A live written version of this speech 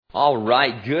All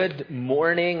right, good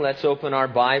morning. Let's open our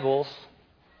Bibles.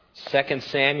 2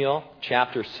 Samuel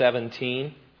chapter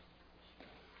 17.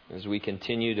 As we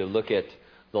continue to look at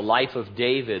the life of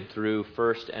David through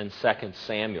 1st and 2nd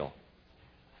Samuel.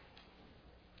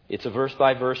 It's a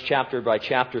verse-by-verse,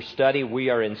 chapter-by-chapter study. We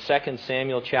are in 2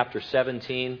 Samuel chapter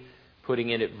 17,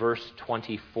 putting it at verse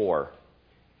 24.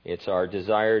 It's our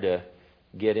desire to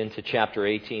get into chapter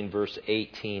 18, verse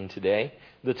 18 today.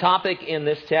 The topic in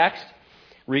this text: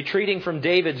 retreating from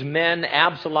David's men,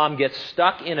 Absalom gets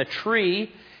stuck in a tree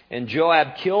and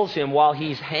Joab kills him while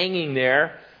he's hanging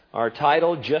there. Our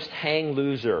title, Just Hang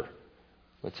Loser.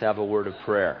 Let's have a word of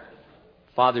prayer.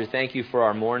 Father, thank you for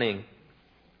our morning.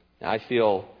 I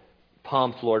feel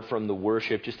pumped, Lord, from the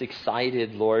worship. Just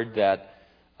excited, Lord, that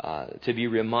to be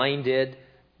reminded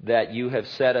that you have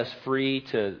set us free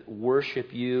to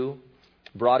worship you,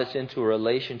 brought us into a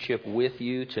relationship with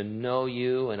you, to know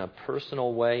you in a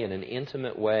personal way, in an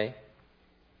intimate way.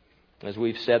 As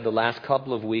we've said the last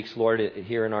couple of weeks, Lord,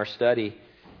 here in our study,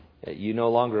 you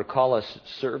no longer call us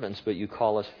servants, but you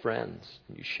call us friends.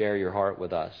 You share your heart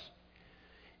with us.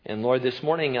 And Lord, this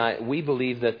morning we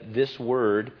believe that this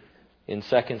word in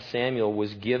 2 Samuel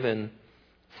was given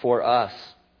for us.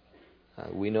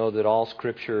 We know that all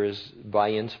Scripture is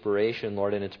by inspiration,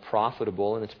 Lord, and it's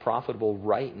profitable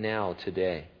right now,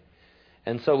 today.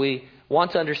 And so we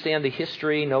want to understand the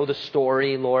history, know the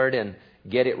story, Lord, and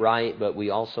get it right, but we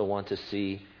also want to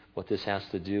see what this has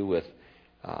to do with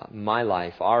my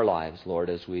life, our lives,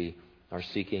 Lord, as we are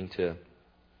seeking to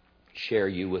share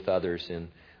you with others in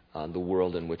the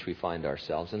world in which we find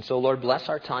ourselves. And so, Lord, bless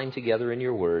our time together in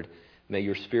your word. May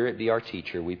your Spirit be our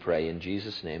teacher, we pray, in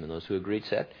Jesus' name. And those who agreed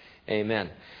said, amen.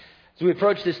 As we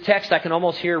approach this text, I can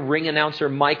almost hear ring announcer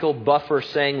Michael Buffer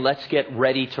saying, "Let's get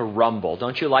ready to rumble."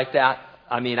 Don't you like that?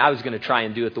 I mean, I was going to try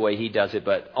and do it the way he does it,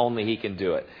 but only he can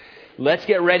do it. Let's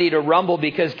get ready to rumble,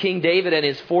 because King David and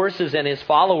his forces and his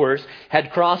followers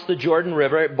had crossed the Jordan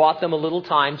River. It bought them a little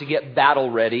time to get battle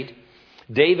readied.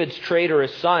 David's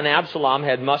traitorous son, Absalom,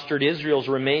 had mustered Israel's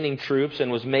remaining troops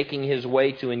and was making his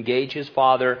way to engage his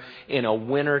father in a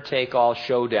winner-take-all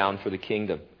showdown for the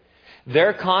kingdom.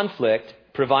 Their conflict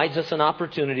provides us an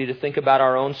opportunity to think about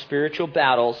our own spiritual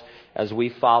battles as we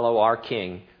follow our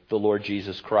King, the Lord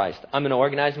Jesus Christ. I'm going to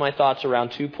organize my thoughts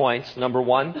around 2 points. Number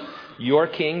 1, your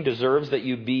King deserves that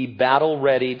you be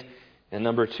battle-readied. And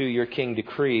number 2, your King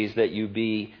decrees that you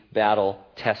be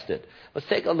battle-tested. Let's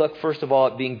take a look, first of all,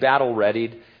 at being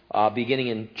battle-readied, beginning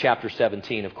in chapter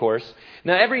 17, of course.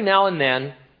 Now, every now and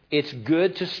then, it's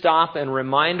good to stop and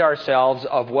remind ourselves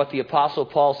of what the Apostle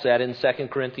Paul said in 2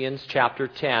 Corinthians chapter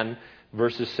 10,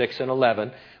 verses 6 and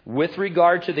 11. With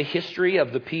regard to the history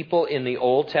of the people in the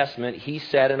Old Testament, he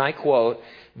said, and I quote,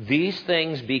 "These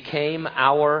things became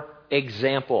our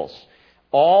examples.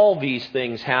 All these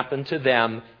things happened to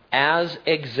them as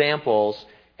examples,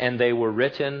 and they were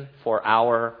written for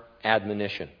our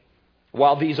admonition."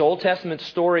 While these Old Testament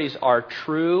stories are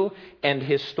true and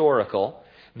historical,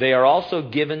 they are also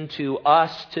given to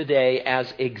us today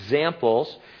as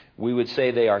examples. We would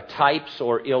say they are types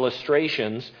or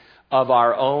illustrations of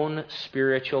our own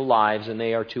spiritual lives, and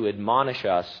they are to admonish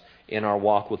us in our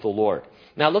walk with the Lord.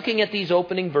 Now, looking at these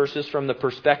opening verses from the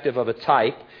perspective of a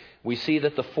type, we see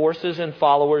that the forces and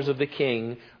followers of the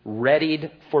king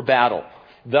readied for battle.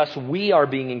 Thus, we are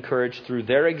being encouraged through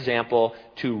their example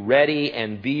to ready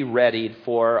and be readied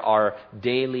for our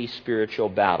daily spiritual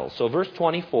battle. So verse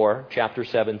 24, chapter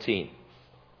 17.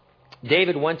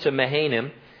 David went to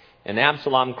Mahanaim, and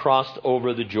Absalom crossed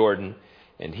over the Jordan,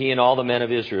 and he and all the men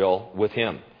of Israel with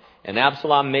him. And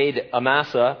Absalom made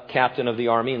Amasa captain of the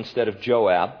army instead of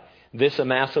Joab. This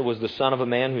Amasa was the son of a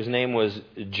man whose name was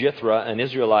Jithra, an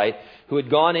Israelite, who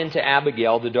had gone into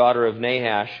Abigail, the daughter of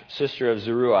Nahash, sister of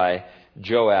Zeruiah,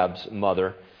 Joab's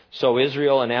mother. So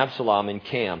Israel and Absalom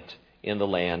encamped in the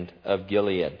land of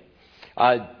Gilead.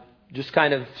 Just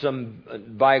kind of some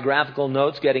biographical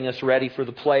notes getting us ready for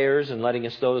the players and letting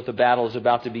us know that the battle is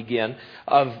about to begin.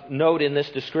 Of note in this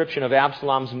description of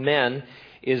Absalom's men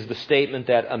is the statement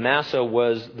that Amasa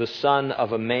was the son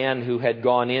of a man who had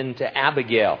gone into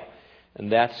Abigail. And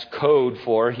that's code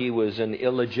for he was an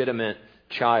illegitimate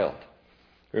child.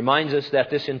 Reminds us that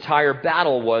this entire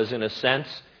battle was, in a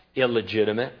sense,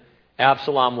 illegitimate.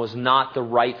 Absalom was not the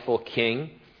rightful king.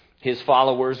 His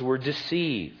followers were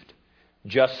deceived.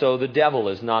 Just so the devil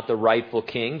is not the rightful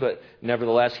king, but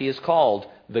nevertheless he is called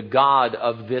the god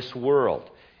of this world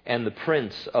and the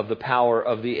prince of the power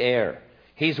of the air.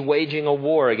 He's waging a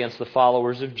war against the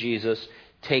followers of Jesus,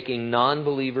 taking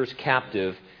non-believers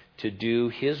captive to do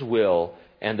his will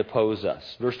and oppose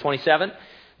us. Verse 27,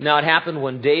 now it happened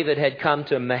when David had come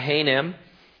to Mahanaim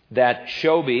that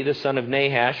Shobi, the son of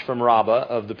Nahash from Rabbah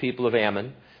of the people of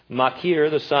Ammon, Machir,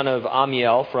 the son of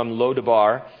Amiel from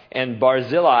Lodabar, and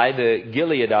Barzillai, the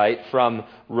Gileadite from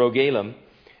Rogelim,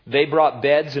 they brought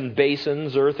beds and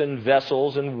basins, earthen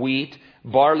vessels and wheat,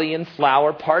 barley and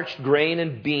flour, parched grain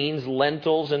and beans,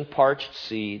 lentils and parched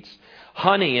seeds,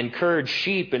 honey and curd,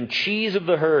 sheep and cheese of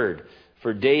the herd,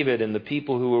 for David and the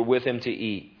people who were with him to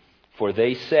eat. For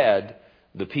they said,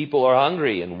 the people are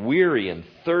hungry and weary and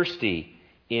thirsty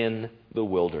in the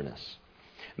wilderness.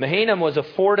 Mahanaim was a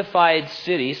fortified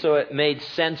city, so it made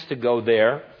sense to go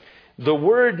there. The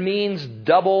word means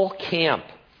double camp.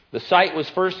 The site was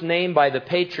first named by the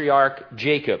patriarch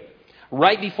Jacob.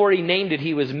 Right before he named it,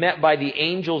 he was met by the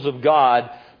angels of God,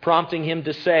 prompting him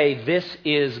to say, this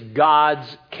is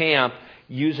God's camp,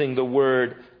 using the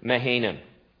word Mahanaim.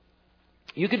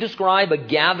 You could describe a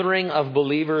gathering of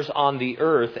believers on the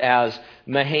earth as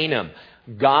Mahanaim,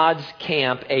 God's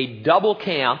camp, a double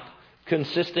camp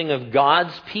consisting of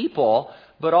God's people,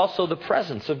 but also the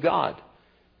presence of God.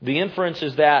 The inference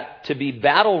is that to be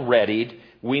battle-readied,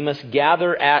 we must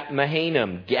gather at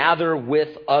Mahanaim, gather with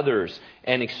others,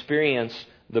 and experience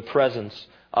the presence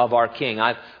of our King.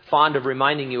 I'm fond of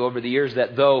reminding you over the years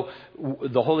that though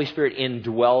the Holy Spirit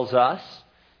indwells us,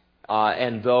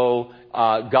 and though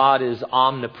God is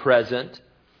omnipresent,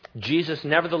 Jesus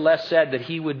nevertheless said that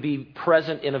he would be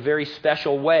present in a very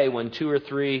special way when 2 or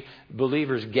 3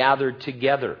 believers gathered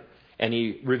together. And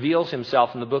he reveals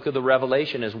himself in the book of the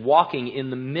Revelation as walking in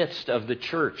the midst of the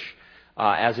church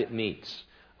as it meets.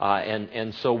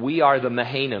 And so we are the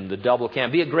Mahanaim, the double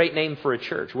camp. Be a great name for a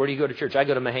church. Where do you go to church? I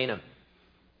go to Mahanaim,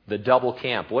 the double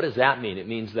camp. What does that mean? It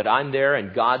means that I'm there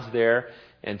and God's there,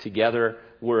 and together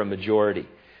we're a majority.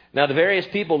 Now, the various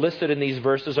people listed in these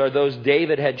verses are those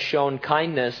David had shown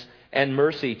kindness and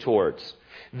mercy towards.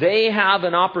 They have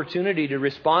an opportunity to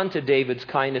respond to David's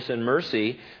kindness and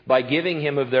mercy by giving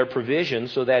him of their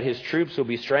provisions so that his troops will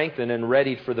be strengthened and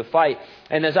ready for the fight.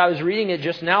 And as I was reading it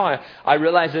just now, I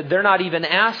realized that they're not even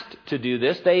asked to do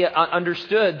this. They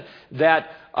understood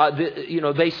that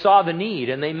they saw the need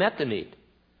and they met the need.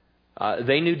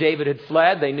 They knew David had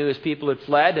fled. They knew his people had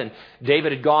fled. And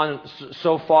David had gone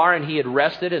so far and he had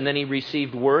rested. And then he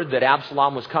received word that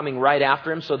Absalom was coming right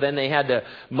after him. So then they had to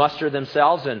muster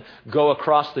themselves and go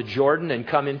across the Jordan and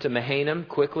come into Mahanaim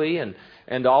quickly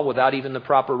and all without even the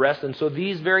proper rest. And so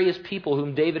these various people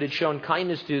whom David had shown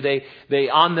kindness to, they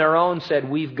on their own said,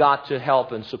 we've got to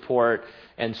help and support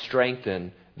and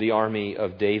strengthen the army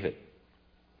of David.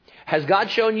 Has God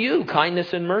shown you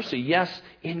kindness and mercy? Yes,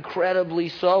 incredibly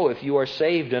so if you are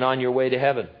saved and on your way to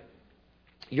heaven.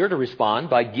 You're to respond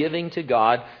by giving to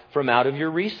God from out of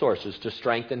your resources to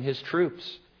strengthen his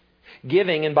troops.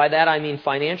 Giving, and by that I mean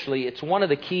financially, it's one of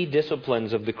the key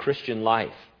disciplines of the Christian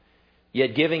life.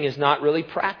 Yet giving is not really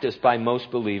practiced by most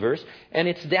believers, and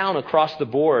it's down across the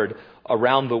board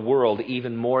around the world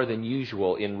even more than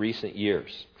usual in recent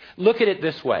years. Look at it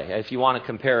this way, if you want a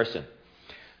comparison.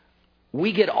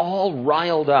 We get all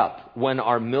riled up when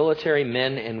our military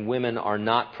men and women are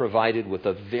not provided with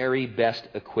the very best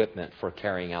equipment for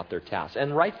carrying out their tasks,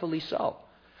 and rightfully so.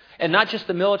 And not just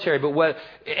the military, but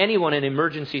anyone in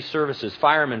emergency services,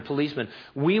 firemen, policemen.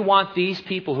 We want these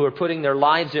people who are putting their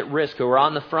lives at risk, who are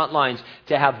on the front lines,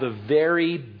 to have the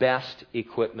very best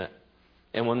equipment.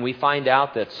 And when we find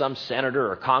out that some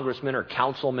senator or congressman or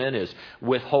councilman is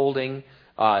withholding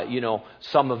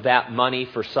some of that money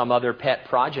for some other pet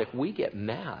project, we get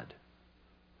mad.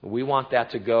 We want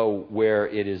that to go where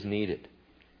it is needed.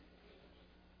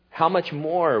 How much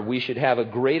more we should have a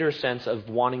greater sense of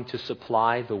wanting to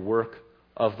supply the work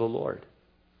of the Lord,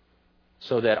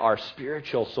 so that our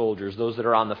spiritual soldiers, those that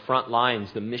are on the front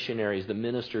lines, the missionaries, the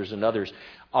ministers and others,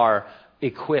 are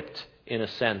equipped in a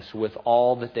sense with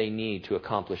all that they need to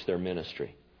accomplish their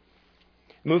ministry.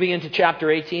 Moving into chapter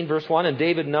 18, verse 1, and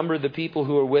David numbered the people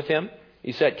who were with him.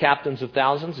 He set captains of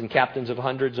thousands and captains of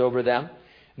hundreds over them.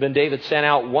 Then David sent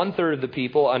out 1/3 of the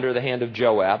people under the hand of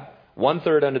Joab,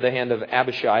 1/3 under the hand of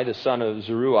Abishai, the son of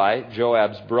Zeruiah,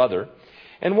 Joab's brother,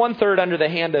 and 1/3 under the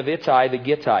hand of Ittai the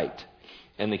Gittite.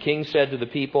 And the king said to the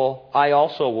people, I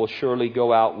also will surely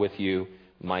go out with you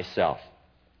myself.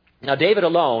 Now David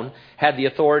alone had the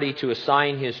authority to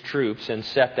assign his troops and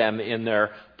set them in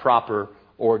their proper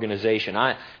organization.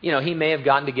 He may have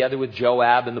gotten together with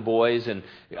Joab and the boys and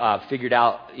figured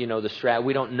out, the strat.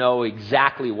 We don't know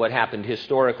exactly what happened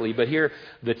historically, but here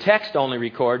the text only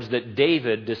records that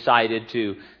David decided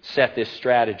to set this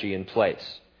strategy in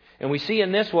place. And we see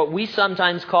in this what we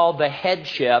sometimes call the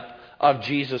headship of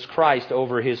Jesus Christ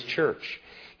over his church.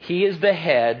 He is the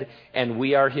head and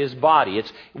we are his body.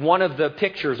 It's one of the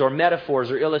pictures or metaphors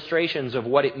or illustrations of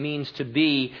what it means to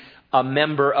be a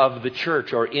member of the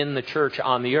church or in the church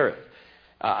on the earth.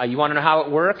 You want to know how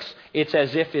it works? It's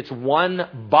as if it's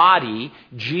one body.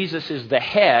 Jesus is the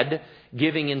head,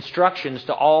 giving instructions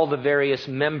to all the various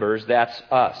members. That's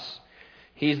us.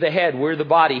 He's the head. We're the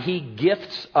body. He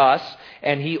gifts us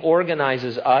and He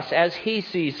organizes us as He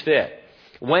sees fit.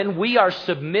 When we are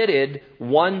submitted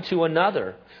one to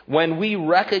another, when we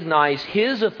recognize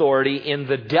His authority in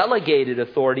the delegated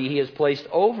authority He has placed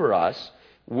over us,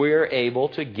 we're able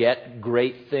to get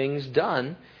great things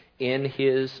done in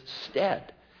His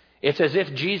stead. It's as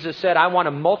if Jesus said, I want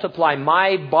to multiply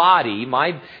my body.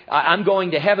 I'm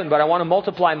going to heaven, but I want to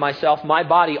multiply myself, my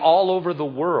body, all over the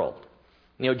world.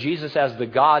 Jesus as the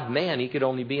God-man, He could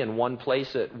only be in one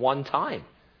place at one time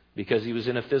because He was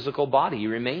in a physical body. He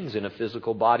remains in a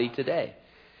physical body today.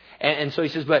 And so He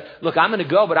says, but look, I'm going to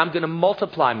go, but I'm going to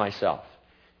multiply myself.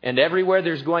 And everywhere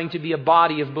there's going to be a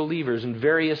body of believers and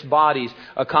various bodies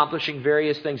accomplishing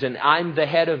various things. And I'm the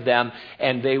head of them,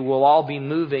 and they will all be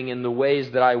moving in the ways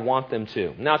that I want them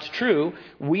to. Now, it's true,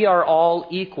 we are all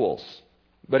equals.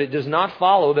 But it does not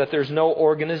follow that there's no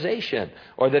organization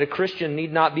or that a Christian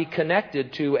need not be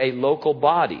connected to a local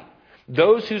body.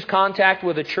 Those whose contact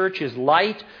with a church is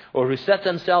light or who set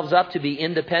themselves up to be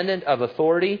independent of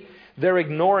authority, they're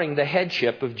ignoring the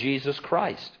headship of Jesus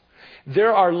Christ.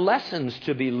 There are lessons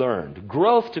to be learned,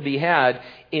 growth to be had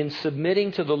in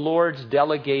submitting to the Lord's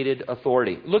delegated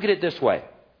authority. Look at it this way.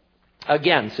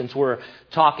 Again, since we're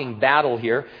talking battle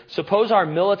here, suppose our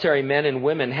military men and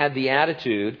women had the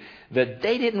attitude that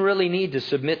they didn't really need to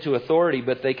submit to authority,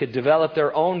 but they could develop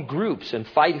their own groups and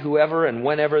fight whoever and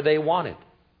whenever they wanted.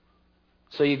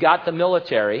 So you got the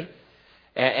military,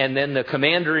 and then the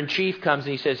commander-in-chief comes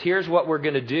and he says, here's what we're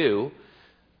going to do.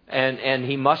 And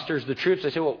he musters the troops. They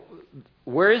say, well,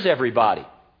 where is everybody?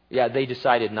 Yeah, they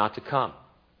decided not to come.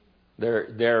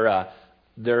 They're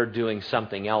doing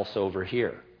something else over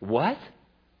here. What?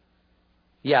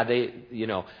 Yeah,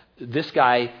 this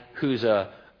guy who's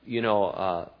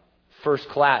first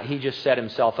class, he just set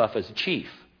himself up as a chief.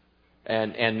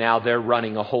 And now they're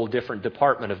running a whole different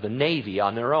department of the Navy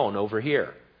on their own over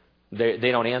here. They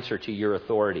don't answer to your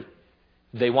authority.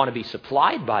 They want to be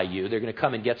supplied by you. They're going to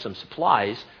come and get some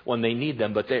supplies when they need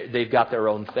them, but they've got their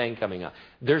own thing coming up.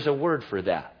 There's a word for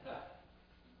that.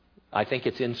 I think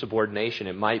it's insubordination.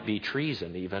 It might be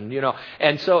treason even,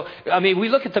 And so, we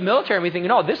look at the military and we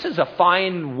think, this is a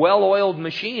fine, well-oiled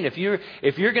machine. If you're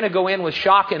going to go in with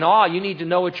shock and awe, you need to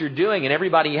know what you're doing. And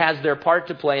everybody has their part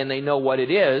to play and they know what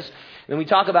it is. And we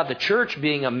talk about the church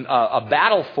being a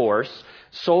battle force,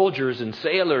 soldiers and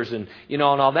sailors and, and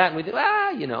all that. And we think,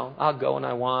 I'll go when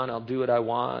I want. I'll do what I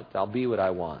want. I'll be what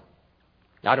I want.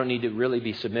 I don't need to really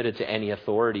be submitted to any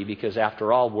authority because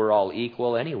after all, we're all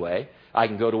equal anyway. I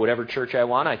can go to whatever church I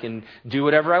want. I can do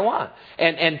whatever I want.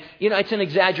 And it's an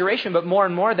exaggeration, but more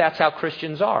and more that's how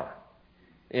Christians are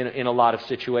in a lot of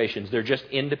situations. They're just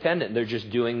independent. They're just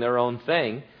doing their own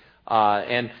thing.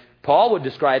 And Paul would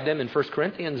describe them in 1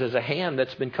 Corinthians as a hand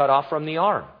that's been cut off from the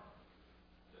arm.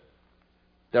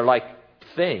 They're like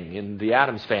Thing in the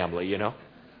Addams Family,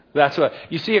 That's what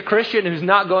you see a Christian who's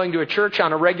not going to a church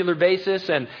on a regular basis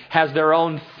and has their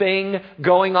own thing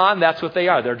going on. That's what they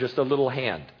are. They're just a little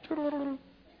hand.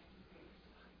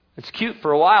 It's cute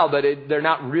for a while, but they're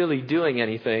not really doing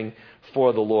anything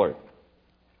for the Lord.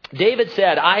 David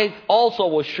said, I also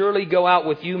will surely go out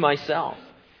with you myself.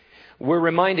 We're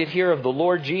reminded here of the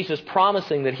Lord Jesus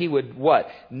promising that He would,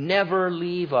 never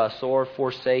leave us or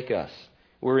forsake us.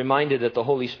 We're reminded that the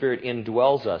Holy Spirit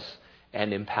indwells us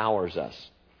and empowers us.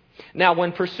 Now,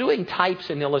 when pursuing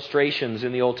types and illustrations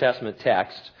in the Old Testament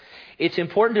text, it's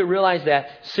important to realize that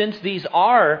since these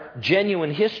are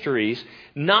genuine histories,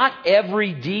 not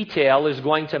every detail is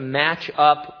going to match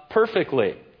up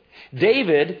perfectly.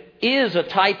 David is a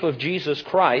type of Jesus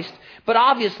Christ, but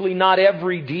obviously not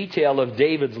every detail of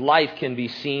David's life can be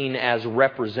seen as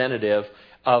representative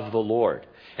of the Lord.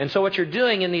 And so what you're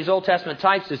doing in these Old Testament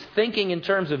types is thinking in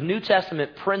terms of New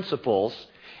Testament principles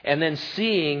and then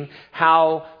seeing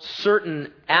how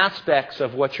certain aspects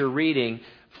of what you're reading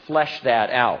flesh that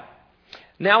out.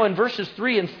 Now in verses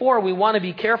 3 and 4, we want to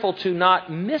be careful to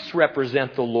not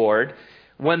misrepresent the Lord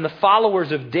when the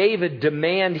followers of David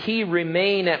demand He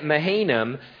remain at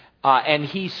Mahanaim and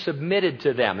He submitted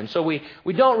to them. And so we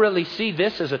don't really see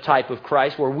this as a type of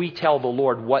Christ where we tell the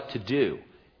Lord what to do.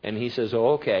 And He says,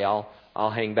 okay,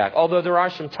 I'll hang back. Although there are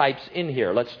some types in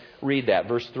here. Let's read that.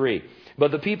 Verse 3.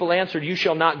 But the people answered, you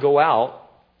shall not go out,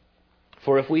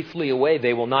 for if we flee away,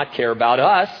 they will not care about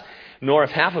us, nor if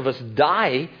half of us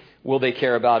die, will they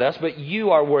care about us. But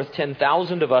you are worth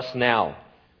 10,000 of us now,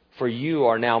 for you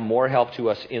are now more help to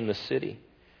us in the city.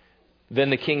 Then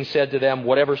the king said to them,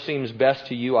 "Whatever seems best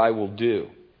to you, I will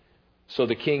do." So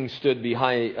the king stood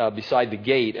beside the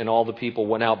gate, and all the people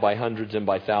went out by hundreds and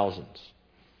by thousands.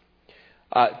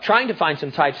 Trying to find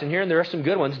some types in here, and there are some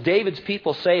good ones. David's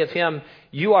people say of him,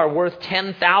 "You are worth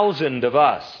 10,000 of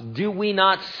us. Do we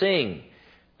not sing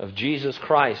of Jesus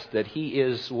Christ, that he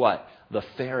is" what? "The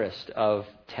fairest of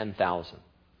 10,000.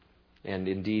 And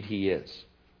indeed he is.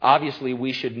 Obviously,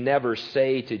 we should never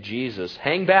say to Jesus,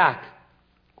 "Hang back.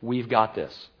 We've got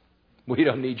this. We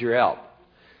don't need your help."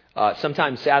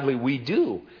 Sometimes, sadly, we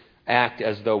do act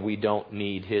as though we don't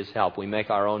need his help. We make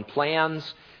our own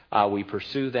plans, we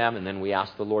pursue them, and then we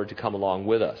ask the Lord to come along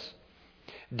with us.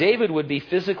 David would be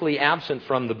physically absent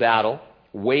from the battle,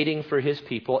 waiting for his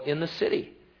people in the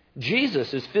city.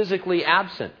 Jesus is physically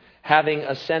absent, having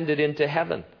ascended into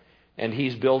heaven, and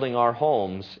he's building our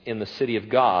homes in the city of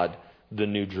God, the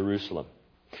New Jerusalem.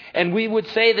 And we would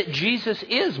say that Jesus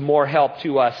is more help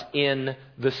to us in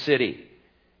the city.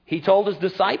 He told his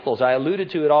disciples, I alluded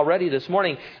to it already this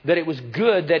morning, that it was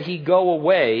good that he go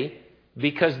away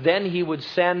because then he would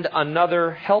send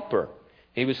another helper.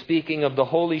 He was speaking of the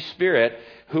Holy Spirit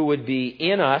who would be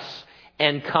in us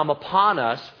and come upon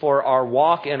us for our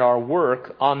walk and our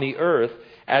work on the earth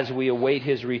as we await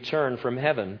his return from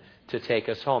heaven to take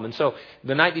us home. And so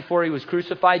the night before he was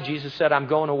crucified, Jesus said, "I'm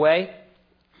going away,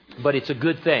 but it's a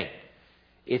good thing."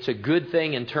 It's a good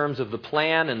thing in terms of the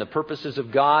plan and the purposes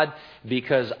of God,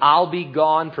 because I'll be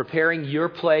gone preparing your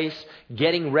place,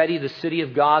 getting ready the city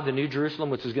of God, the New Jerusalem,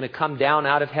 which is going to come down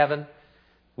out of heaven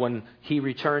when he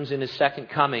returns in his second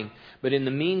coming. But in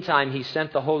the meantime, he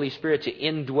sent the Holy Spirit to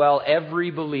indwell every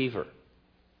believer.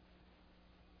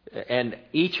 And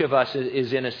each of us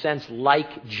is in a sense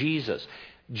like Jesus.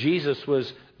 Jesus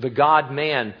was the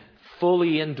God-man,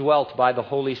 fully indwelt by the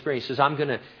Holy Spirit. He says,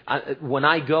 when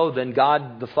I go, then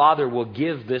God the Father will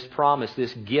give this promise,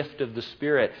 this gift of the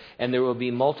Spirit, and there will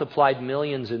be multiplied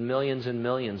millions and millions and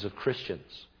millions of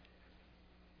Christians.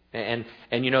 And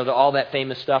you know, all that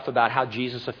famous stuff about how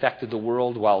Jesus affected the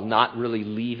world while not really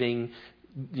leaving,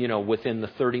 within the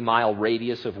 30-mile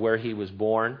radius of where he was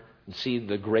born, and see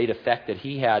the great effect that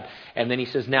he had. And then he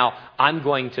says, now I'm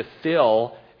going to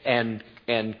fill and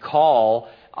call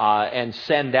and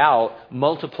send out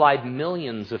multiplied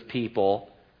millions of people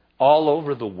all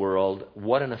over the world.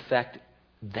 What an effect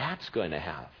that's going to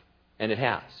have. And it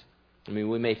has. I mean,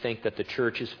 we may think that the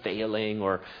church is failing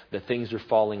or that things are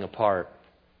falling apart.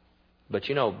 But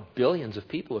billions of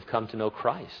people have come to know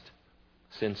Christ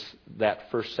since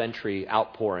that first century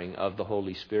outpouring of the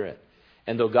Holy Spirit.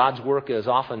 And though God's work is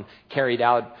often carried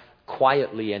out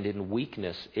quietly and in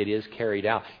weakness, it is carried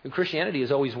out. And Christianity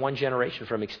is always one generation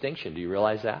from extinction. Do you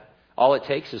realize that? All it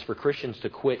takes is for Christians to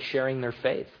quit sharing their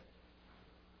faith.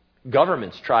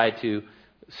 Governments try to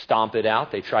stomp it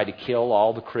out. They try to kill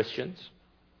all the Christians.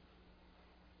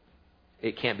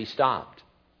 It can't be stopped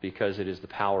because it is the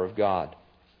power of God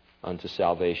unto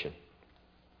salvation.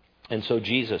 And so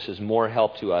Jesus is more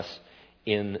help to us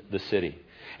in the city.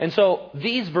 And so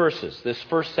these verses, this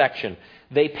first section,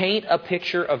 they paint a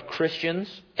picture of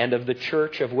Christians and of the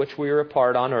church of which we are a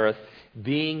part on earth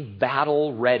being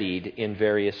battle-readied in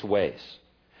various ways.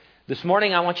 This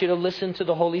morning I want you to listen to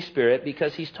the Holy Spirit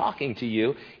because he's talking to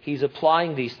you. He's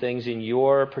applying these things in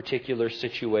your particular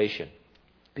situation.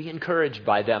 Be encouraged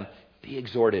by them. Be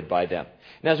exhorted by them.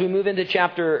 And as we move into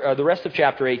the rest of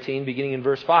chapter 18, beginning in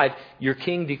verse 5, your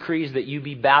king decrees that you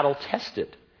be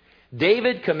battle-tested.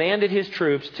 David commanded his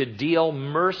troops to deal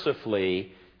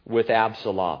mercifully with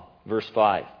Absalom. Verse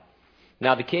 5.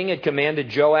 Now the king had commanded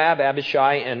Joab,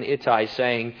 Abishai, and Ittai,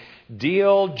 saying,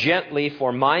 "Deal gently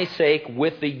for my sake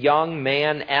with the young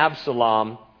man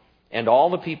Absalom." And all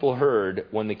the people heard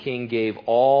when the king gave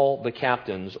all the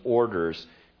captains orders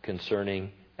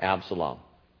concerning Absalom.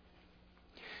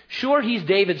 Sure, he's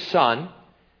David's son,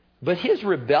 but his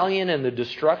rebellion and the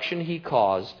destruction he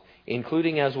caused,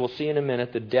 including, as we'll see in a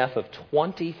minute, the death of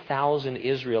 20,000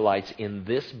 Israelites in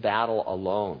this battle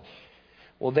alone,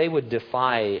 well, they would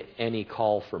defy any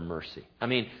call for mercy. I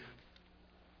mean,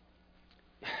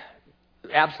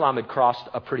 Absalom had crossed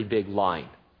a pretty big line,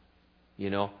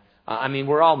 I mean,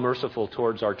 we're all merciful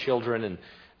towards our children,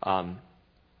 and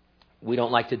we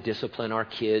don't like to discipline our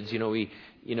kids.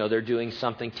 They're doing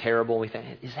something terrible. We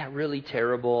think, is that really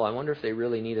terrible? I wonder if they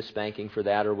really need a spanking for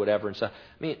that or whatever. And so,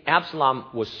 Absalom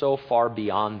was so far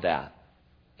beyond that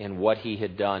in what he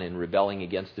had done in rebelling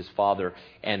against his father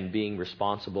and being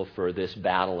responsible for this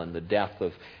battle and the death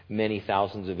of many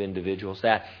thousands of individuals,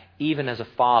 that even as a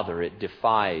father, it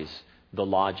defies the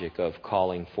logic of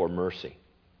calling for mercy.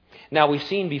 Now, we've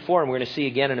seen before, and we're going to see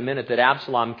again in a minute, that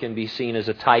Absalom can be seen as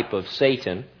a type of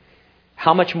Satan.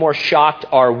 how much more shocked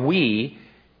are we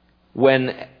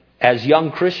when, as young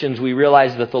Christians, we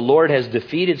realize that the Lord has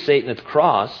defeated Satan at the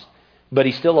cross, but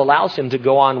He still allows him to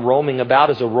go on roaming about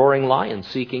as a roaring lion,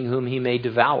 seeking whom he may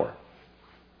devour.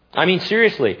 I mean,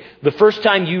 seriously, the first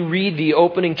time you read the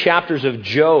opening chapters of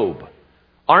Job,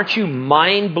 aren't you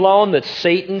mind blown that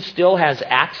Satan still has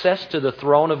access to the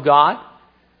throne of God?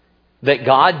 That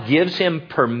God gives him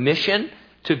permission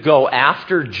to go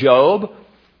after Job?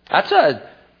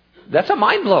 That's a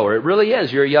mind blower. It really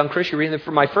is. You're a young Christian reading it.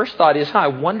 My first thought is, I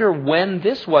wonder when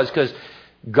this was, because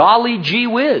golly gee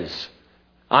whiz,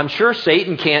 I'm sure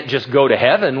Satan can't just go to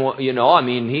heaven.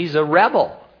 He's a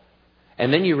rebel.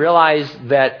 And then you realize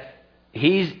that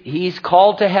he's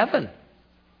called to heaven.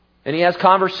 And he has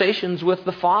conversations with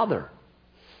the Father.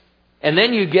 And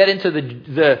then you get into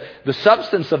the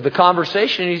substance of the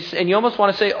conversation, and you almost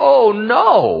want to say, oh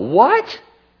no, what?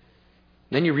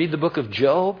 Then you read the book of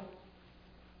Job,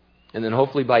 and then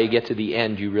hopefully by you get to the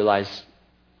end, you realize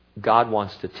God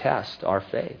wants to test our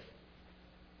faith.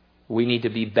 We need to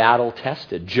be battle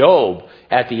tested. Job,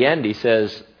 at the end, he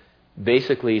says,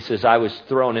 I was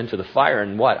thrown into the fire,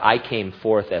 and what? I came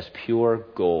forth as pure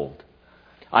gold.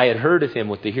 I had heard of him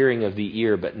with the hearing of the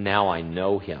ear, but now I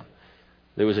know him.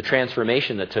 There was a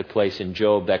transformation that took place in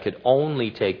Job that could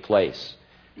only take place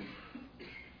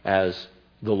as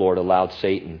the Lord allowed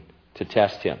Satan to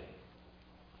test him.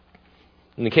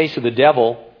 In the case of the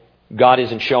devil, God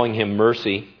isn't showing him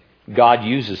mercy. God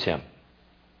uses him.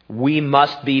 We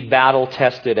must be battle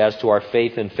tested as to our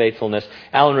faith and faithfulness.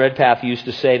 Alan Redpath used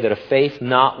to say that a faith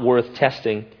not worth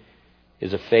testing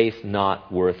is a faith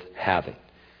not worth having.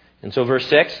 And so verse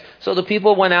 6, so the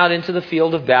people went out into the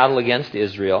field of battle against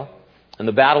Israel, and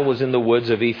the battle was in the woods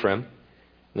of Ephraim.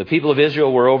 And the people of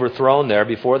Israel were overthrown there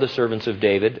before the servants of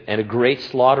David, and a great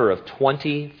slaughter of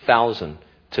 20,000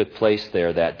 took place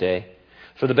there that day.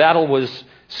 For the battle was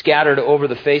scattered over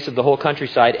the face of the whole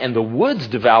countryside, and the woods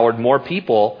devoured more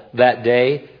people that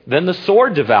day than the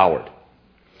sword devoured.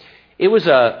 It was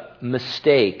a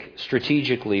mistake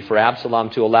strategically for Absalom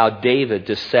to allow David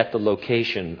to set the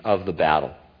location of the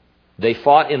battle. They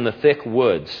fought in the thick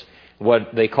woods,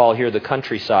 what they call here the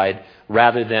countryside,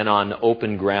 rather than on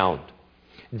open ground.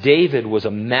 David was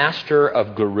a master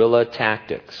of guerrilla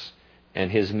tactics,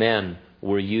 and his men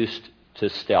were used to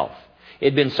stealth. It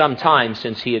had been some time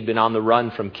since he had been on the run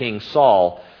from King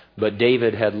Saul, but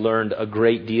David had learned a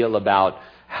great deal about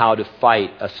how to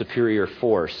fight a superior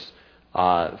force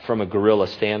from a guerrilla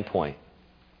standpoint.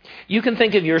 You can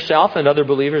think of yourself and other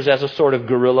believers as a sort of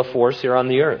guerrilla force here on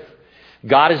the earth.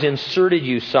 God has inserted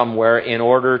you somewhere in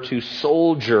order to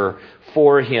soldier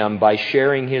for Him by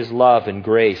sharing His love and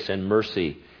grace and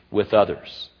mercy with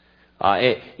others.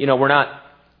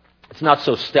 It's not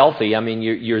so stealthy. I mean,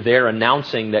 you're there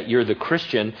announcing that you're the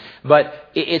Christian, but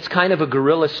it's kind of a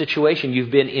guerrilla situation.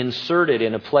 You've been inserted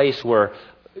in a place where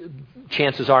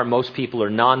chances are most people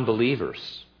are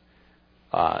non-believers.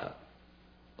 A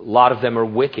lot of them are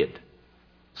wicked.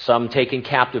 Some taken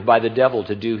captive by the devil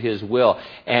to do his will.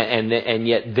 And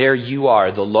yet there you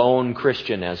are, the lone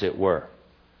Christian, as it were.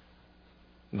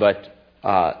 But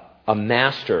a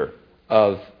master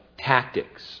of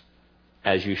tactics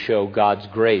as you show God's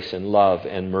grace and love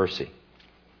and mercy.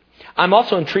 I'm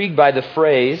also intrigued by the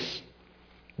phrase,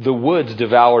 the woods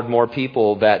devoured more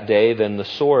people that day than the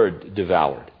sword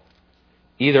devoured.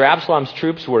 Either Absalom's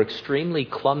troops were extremely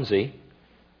clumsy,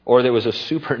 or there was a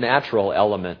supernatural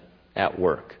element at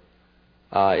work.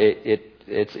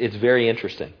 It's very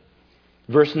interesting.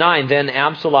 Verse 9, then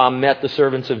Absalom met the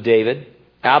servants of David.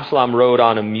 Absalom rode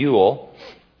on a mule.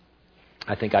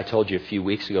 I think I told you a few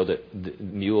weeks ago that the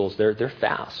mules, they're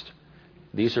fast.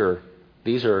 These are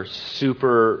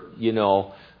super,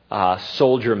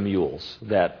 soldier mules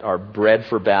that are bred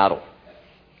for battle.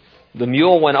 The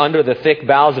mule went under the thick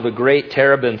boughs of a great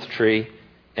terebinth tree,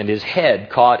 and his head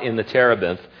caught in the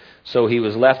terebinth. So he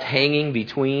was left hanging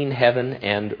between heaven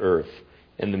and earth,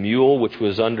 and the mule which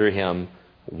was under him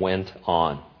went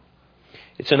on.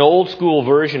 It's an old school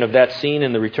version of that scene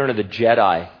in The Return of the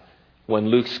Jedi when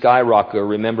Luke Skywalker,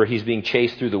 remember, he's being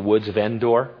chased through the woods of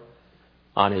Endor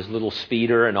on his little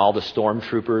speeder, and all the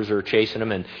stormtroopers are chasing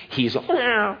him, and he's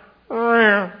the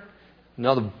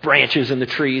branches in the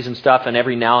trees and stuff, and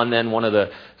every now and then one of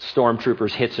the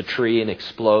stormtroopers hits a tree and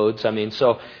explodes.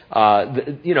 So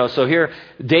here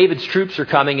David's troops are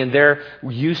coming, and they're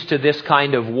used to this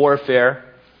kind of warfare,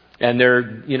 and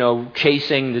they're,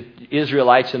 chasing the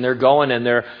Israelites, and they're going, and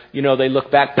they look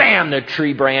back, bam, the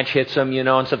tree branch hits them,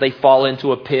 and so they fall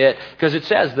into a pit, because it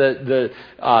says the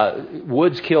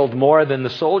woods killed more than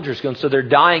the soldiers, and so they're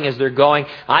dying as they're going.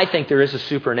 I think there is a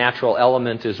supernatural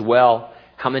element as well.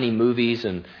 how many movies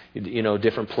and,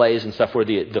 different plays and stuff where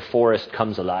the forest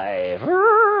comes alive,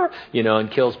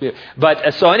 and kills people.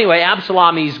 But so anyway,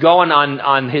 Absalom, he's going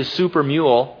on his super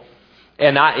mule,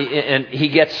 and he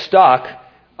gets stuck,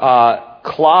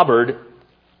 clobbered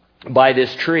by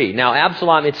this tree. Now,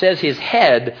 Absalom, it says his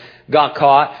head got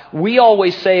caught. We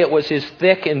always say it was his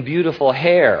thick and beautiful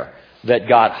hair that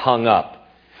got hung up.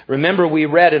 Remember, we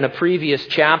read in a previous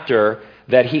chapter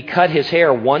that he cut his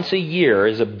hair once a year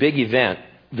as a big event,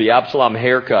 the Absalom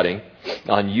hair cutting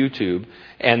on YouTube,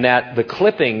 and that the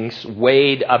clippings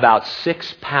weighed about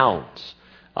 6 pounds.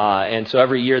 And so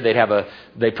every year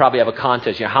they probably have a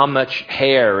contest. How much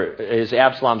hair is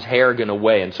Absalom's hair going to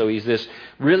weigh? And so he's this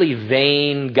really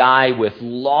vain guy with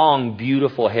long,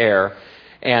 beautiful hair,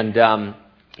 and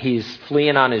he's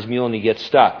fleeing on his mule and he gets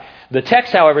stuck. The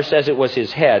text, however, says it was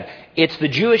his head. It's the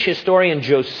Jewish historian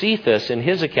Josephus in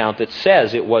his account that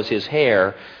says it was his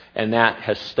hair, and that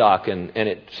has stuck, and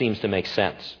it seems to make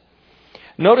sense.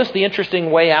 Notice the interesting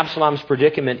way Absalom's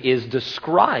predicament is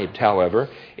described, however.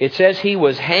 It says he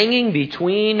was hanging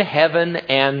between heaven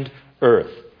and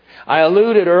earth. I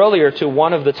alluded earlier to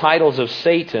one of the titles of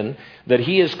Satan, that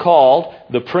he is called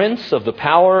the Prince of the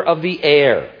Power of the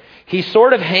Air. He's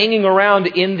sort of hanging around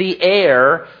in the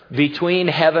air between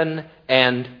heaven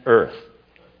and earth.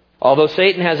 Although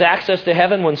Satan has access to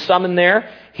heaven when summoned there,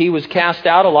 he was cast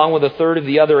out along with a third of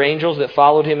the other angels that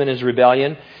followed him in his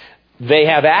rebellion. They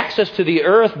have access to the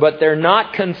earth, but they're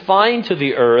not confined to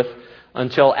the earth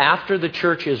until after the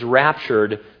church is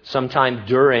raptured, after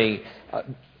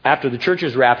the church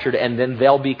is raptured, and then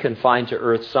they'll be confined to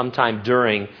earth sometime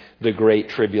during the Great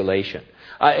Tribulation.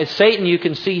 Satan, you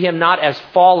can see him not as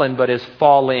fallen, but as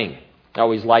falling. I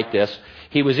always like this.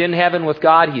 He was in heaven with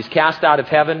God. He's cast out of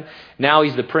heaven. Now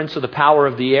he's the prince of the power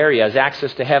of the air. He has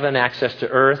access to heaven, access to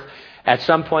earth. At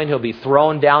some point, he'll be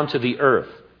thrown down to the earth,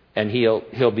 and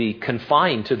he'll be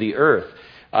confined to the earth,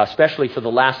 especially for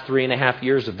the last 3.5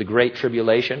 years of the Great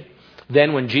Tribulation.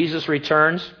 Then when Jesus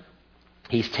returns,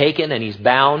 he's taken and he's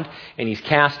bound, and he's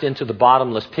cast into the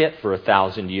bottomless pit for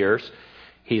 1,000 years.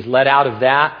 He's let out of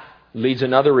that, leads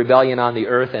another rebellion on the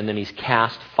earth, and then he's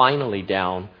cast finally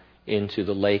down into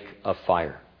the lake of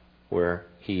fire, where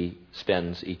he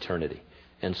spends eternity.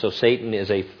 And so Satan is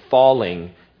a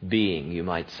falling being, you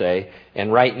might say.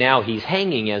 And right now he's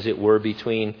hanging, as it were,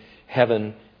 between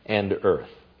heaven and earth.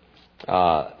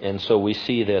 And so we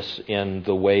see this in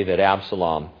the way that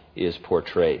Absalom is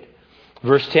portrayed.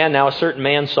 Verse 10, now a certain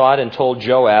man saw it and told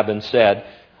Joab and said,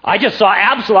 I just saw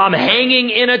Absalom hanging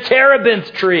in a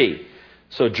terebinth tree.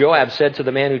 So Joab said to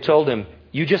the man who told him,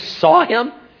 you just saw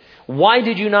him? Why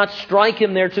did you not strike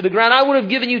him there to the ground? I would have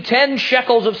given you 10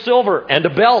 shekels of silver and a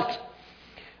belt.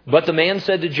 But the man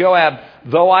said to Joab,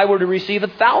 though I were to receive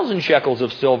 1,000 shekels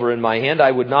of silver in my hand,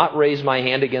 I would not raise my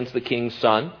hand against the king's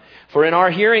son. For in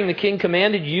our hearing the king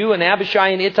commanded you and Abishai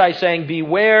and Ittai, saying,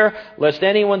 beware lest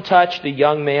anyone touch the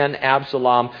young man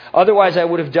Absalom. Otherwise I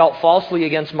would have dealt falsely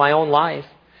against my own life.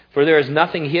 For there is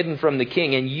nothing hidden from the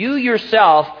king, and you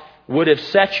yourself would have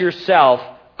set yourself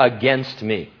against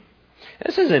me.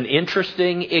 This is an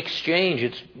interesting exchange.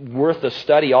 It's worth a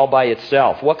study all by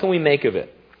itself. What can we make of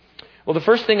it? Well, the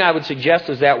first thing I would suggest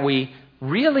is that we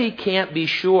really can't be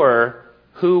sure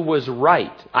who was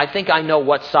right. I think I know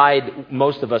what side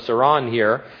most of us are on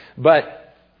here.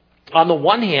 But on the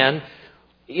one hand,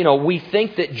 we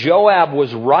think that Joab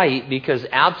was right because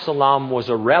Absalom was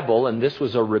a rebel and this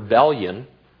was a rebellion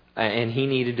and he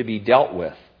needed to be dealt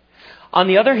with. On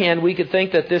the other hand, we could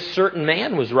think that this certain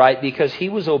man was right because he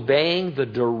was obeying the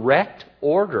direct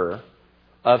order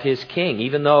of his king,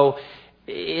 even though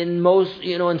in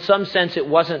some sense it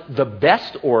wasn't the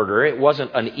best order, it wasn't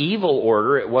an evil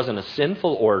order, it wasn't a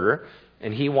sinful order,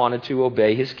 and he wanted to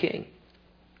obey his king.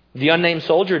 The unnamed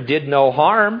soldier did no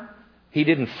harm. He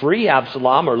didn't free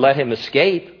Absalom or let him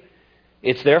escape.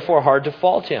 It's therefore hard to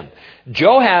fault him.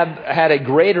 Joab had a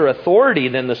greater authority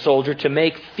than the soldier to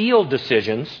make field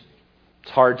decisions.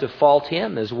 It's hard to fault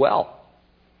him as well.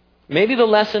 Maybe the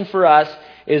lesson for us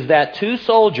is that two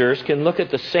soldiers can look at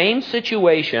the same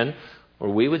situation, or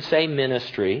we would say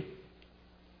ministry,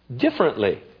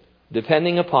 differently,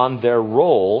 depending upon their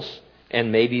roles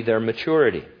and maybe their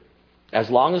maturity. As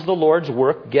long as the Lord's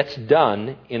work gets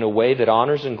done in a way that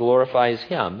honors and glorifies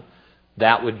Him,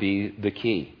 that would be the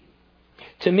key.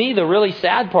 To me, the really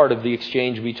sad part of the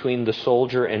exchange between the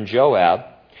soldier and Joab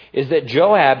is that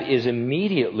Joab is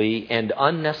immediately and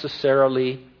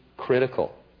unnecessarily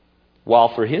critical, while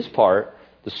for his part,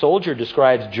 the soldier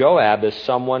describes Joab as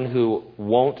someone who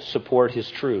won't support his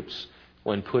troops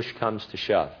when push comes to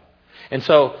shove. And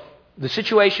so the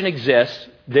situation exists.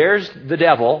 There's the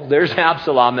devil. There's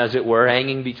Absalom, as it were,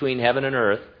 hanging between heaven and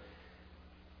earth.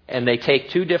 And they take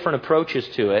two different approaches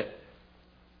to it.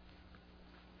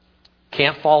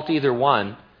 Can't fault either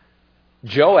one.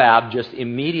 Joab, just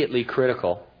immediately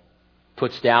critical,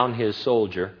 puts down his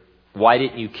soldier. Why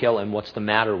didn't you kill him? What's the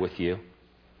matter with you?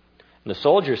 And the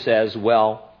soldier says,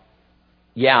 well,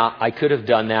 yeah, I could have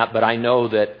done that, but I know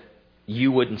that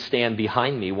you wouldn't stand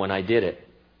behind me when I did it.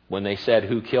 When they said,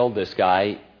 who killed this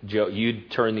guy,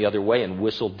 you'd turn the other way and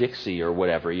whistle Dixie or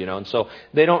whatever, you know. And so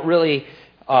they don't really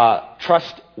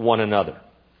trust one another.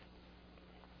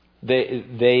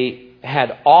 They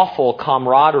had awful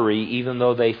camaraderie even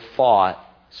though they fought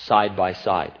side by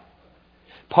side.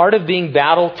 Part of being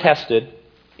battle tested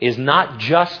is not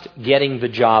just getting the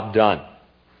job done.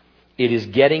 It is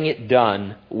getting it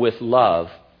done with love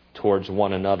towards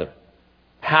one another.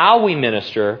 How we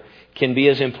minister can be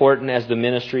as important as the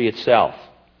ministry itself.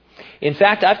 In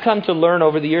fact, I've come to learn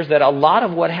over the years that a lot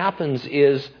of what happens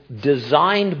is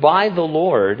designed by the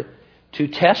Lord to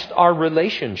test our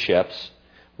relationships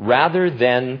rather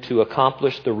than to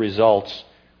accomplish the results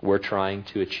we're trying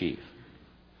to achieve.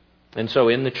 And so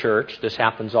in the church, this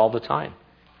happens all the time.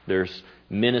 There's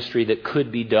ministry that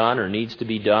could be done or needs to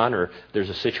be done, or there's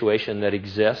a situation that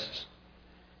exists.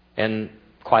 And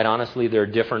quite honestly, there are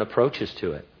different approaches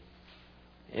to it.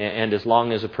 And as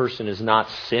long as a person is not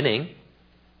sinning,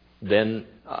 then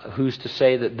who's to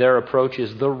say that their approach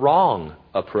is the wrong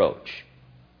approach?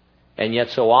 And yet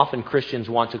so often Christians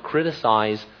want to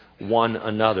criticize one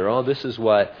another. Oh, this is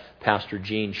what Pastor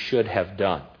Gene should have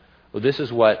done. Well, this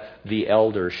is what the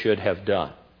elder should have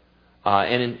done.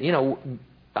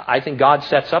 I think God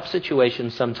sets up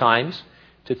situations sometimes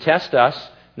to test us,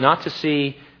 not to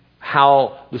see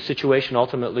how the situation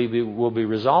ultimately will be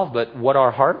resolved, but what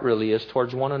our heart really is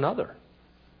towards one another.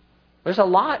 There's a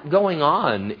lot going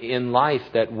on in life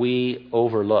that we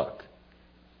overlook.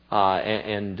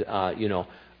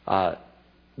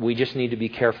 We just need to be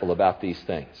careful about these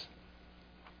things.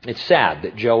 It's sad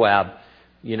that Joab,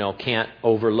 can't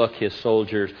overlook his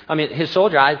soldiers. I mean, his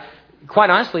soldier, quite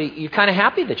honestly, you're kind of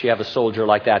happy that you have a soldier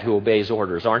like that who obeys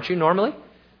orders, aren't you normally?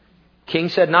 King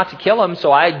said not to kill him,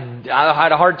 so I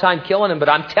had a hard time killing him, but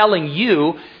I'm telling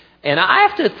you, and I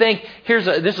have to think,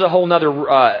 this is a whole other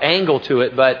angle to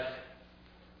it, but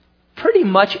pretty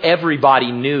much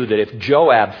everybody knew that if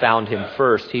Joab found him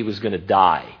first, he was going to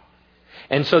die.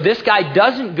 And so this guy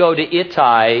doesn't go to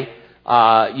Ittai,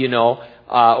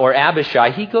 or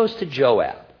Abishai. He goes to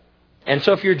Joab. And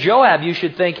so if you're Joab, you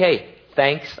should think, hey,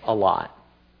 thanks a lot.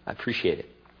 I appreciate it.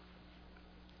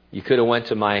 You could have went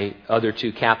to my other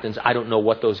two captains. I don't know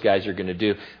what those guys are going to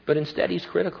do. But instead, he's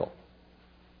critical.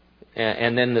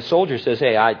 And then the soldier says,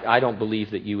 hey, I don't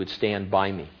believe that you would stand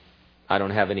by me. I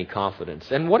don't have any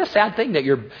confidence. And what a sad thing that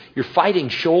you're fighting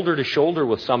shoulder to shoulder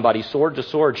with somebody, sword to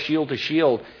sword, shield to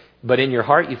shield. But in your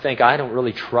heart, you think, I don't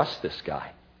really trust this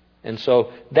guy. And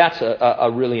so that's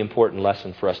a really important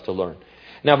lesson for us to learn.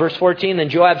 Now, verse 14, then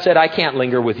Joab said, I can't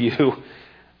linger with you.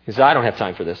 He said, I don't have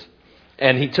time for this.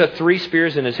 And he took 3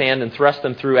 spears in his hand and thrust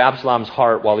them through Absalom's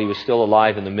heart while he was still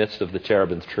alive in the midst of the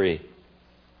terebinth tree.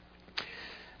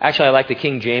 Actually, I like the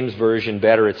King James Version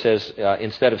better. It says,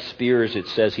 instead of spears, it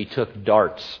says he took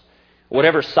darts.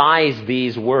 Whatever size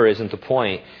these were isn't the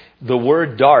point. The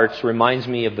word darts reminds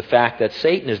me of the fact that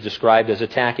Satan is described as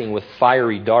attacking with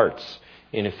fiery darts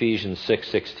in Ephesians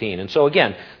 6:16. And so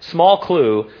again, small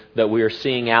clue that we are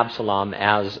seeing Absalom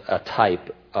as a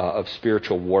type of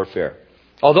spiritual warfare.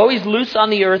 Although he's loose on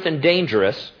the earth and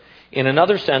dangerous, in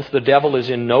another sense, the devil is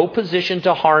in no position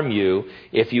to harm you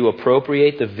if you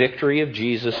appropriate the victory of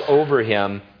Jesus over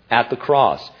him at the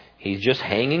cross. He's just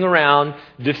hanging around,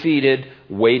 defeated,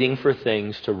 waiting for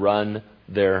things to run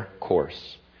their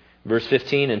course. Verse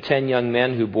 15, and 10 young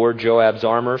men who bore Joab's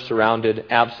armor surrounded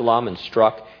Absalom and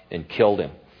struck and killed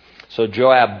him. So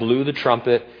Joab blew the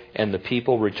trumpet, and the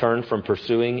people returned from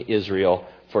pursuing Israel,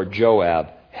 for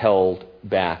Joab held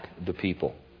back the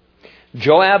people.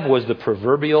 Joab was the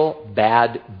proverbial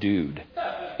bad dude.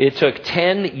 It took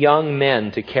 10 young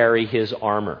men to carry his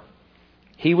armor.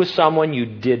 He was someone you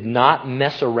did not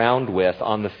mess around with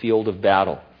on the field of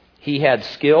battle. He had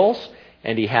skills,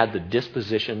 and he had the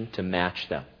disposition to match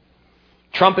them.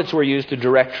 Trumpets were used to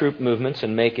direct troop movements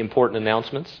and make important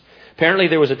announcements. Apparently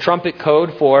there was a trumpet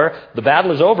code for, the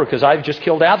battle is over because I've just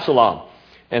killed Absalom.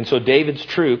 And so David's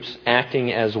troops,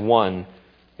 acting as one,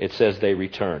 it says they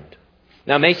returned.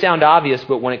 Now it may sound obvious,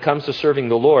 but when it comes to serving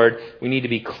the Lord, we need to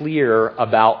be clear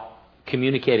about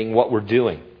communicating what we're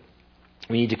doing.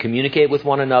 We need to communicate with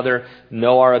one another,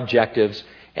 know our objectives,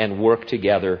 and work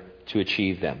together to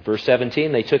achieve them. Verse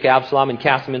 17, they took Absalom and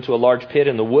cast him into a large pit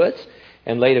in the woods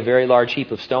and laid a very large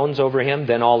heap of stones over him.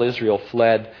 Then all Israel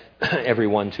fled,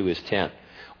 everyone to his tent.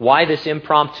 Why this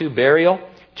impromptu burial?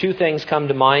 Two things come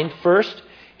to mind. First,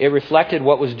 it reflected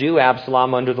what was due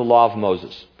Absalom under the law of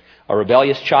Moses. A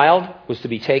rebellious child was to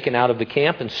be taken out of the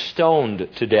camp and stoned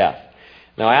to death.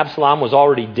 Now Absalom was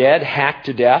already dead, hacked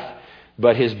to death,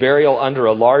 but his burial under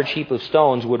a large heap of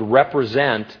stones would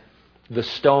represent the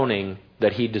stoning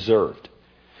that he deserved.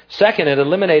 Second, it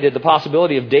eliminated the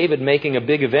possibility of David making a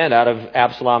big event out of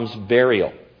Absalom's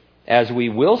burial. As we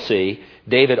will see,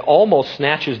 David almost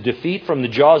snatches defeat from the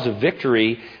jaws of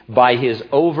victory by his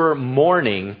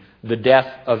over-mourning the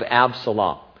death of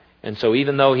Absalom. And so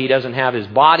even though he doesn't have his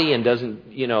body and doesn't,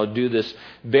 do this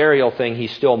burial thing, he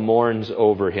still mourns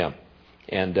over him.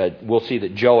 And we'll see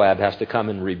that Joab has to come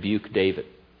and rebuke David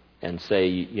and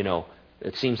say,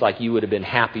 it seems like you would have been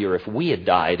happier if we had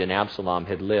died and Absalom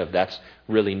had lived. That's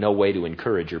really no way to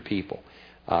encourage your people.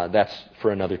 That's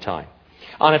for another time.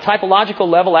 On a typological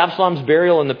level, Absalom's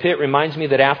burial in the pit reminds me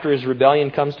that after his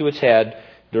rebellion comes to its head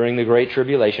during the Great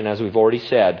Tribulation, as we've already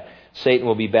said, Satan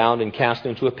will be bound and cast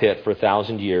into a pit for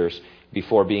 1,000 years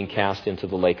before being cast into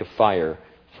the lake of fire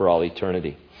for all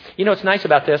eternity. What's nice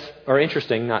about this, or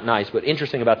interesting, not nice, but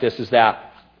interesting about this is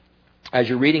that as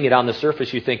you're reading it on the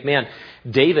surface, you think, man,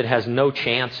 David has no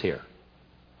chance here.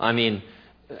 I mean,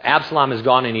 Absalom has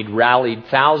gone and he'd rallied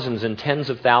thousands and tens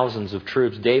of thousands of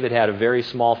troops. David had a very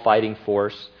small fighting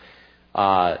force.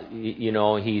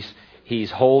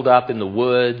 He's holed up in the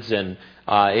woods, and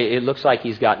it looks like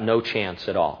he's got no chance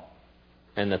at all.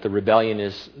 And that the rebellion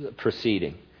is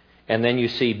proceeding. And then you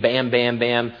see bam, bam,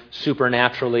 bam,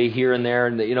 supernaturally here and there,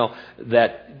 and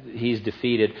that he's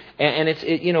defeated. And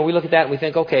we look at that and we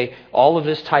think, okay, all of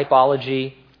this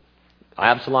typology,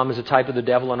 Absalom is a type of the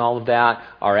devil and all of that,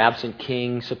 our absent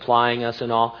king supplying us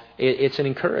and all. It's an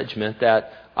encouragement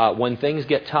that when things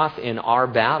get tough in our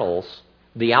battles,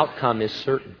 the outcome is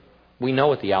certain. We know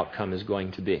what the outcome is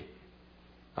going to be.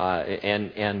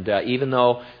 Even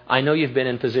though I know you've been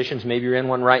in positions, maybe you're in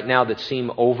one right now, that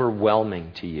seem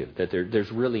overwhelming to you, that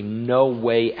there's really no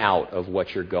way out of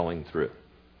what you're going through.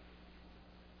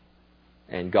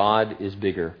 And God is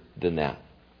bigger than that.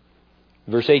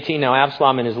 Verse 18, now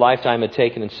Absalom in his lifetime had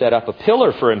taken and set up a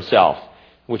pillar for himself,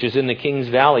 which is in the king's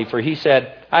valley, for he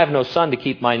said, I have no son to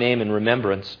keep my name in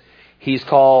remembrance. He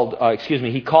called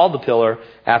the pillar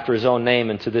after his own name,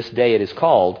 and to this day it is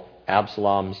called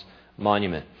Absalom's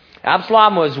monument.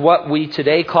 Absalom was what we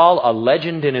today call a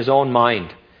legend in his own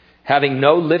mind. Having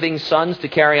no living sons to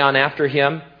carry on after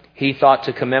him, he thought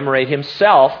to commemorate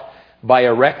himself by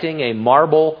erecting a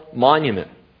marble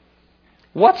monument.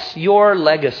 What's your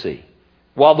legacy?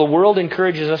 While the world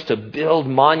encourages us to build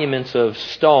monuments of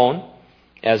stone,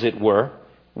 as it were,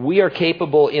 we are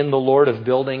capable in the Lord of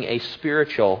building a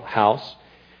spiritual house.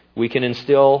 We can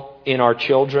instill in our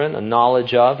children a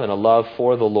knowledge of and a love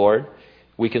for the Lord.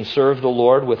 We can serve the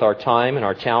Lord with our time and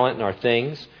our talent and our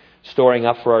things, storing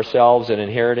up for ourselves an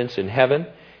inheritance in heaven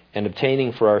and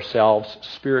obtaining for ourselves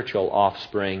spiritual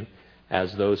offspring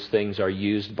as those things are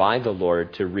used by the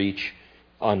Lord to reach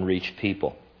unreached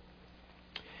people.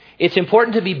 It's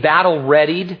important to be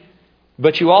battle-readied,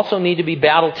 but you also need to be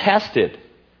battle-tested.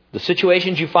 The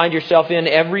situations you find yourself in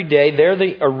every day, they're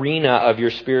the arena of your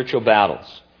spiritual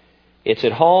battles. It's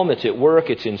at home, it's at work,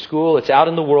 it's in school, it's out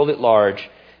in the world at large,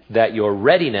 that your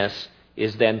readiness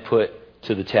is then put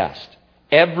to the test.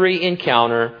 Every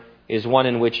encounter is one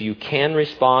in which you can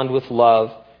respond with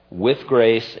love, with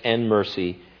grace and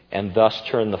mercy, and thus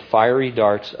turn the fiery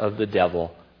darts of the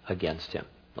devil against him.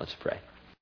 Let's pray.